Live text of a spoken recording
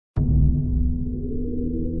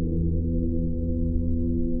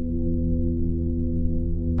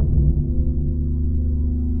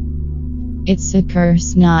It's a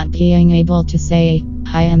curse not being able to say,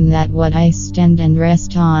 I am that what I stand and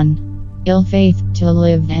rest on. Ill faith to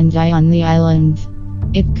live and die on the island.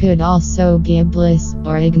 It could also be a bliss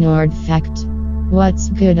or ignored fact. What's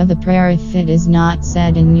good of a prayer if it is not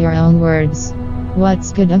said in your own words?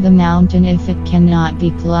 What's good of a mountain if it cannot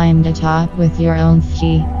be climbed atop with your own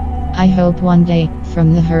feet? I hope one day,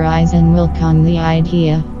 from the horizon will come the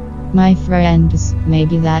idea. My friends,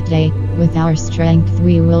 maybe that day, with our strength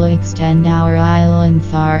we will extend our island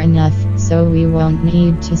far enough, so we won't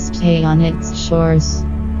need to stay on its shores.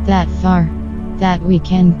 That far, that we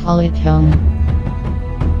can call it home.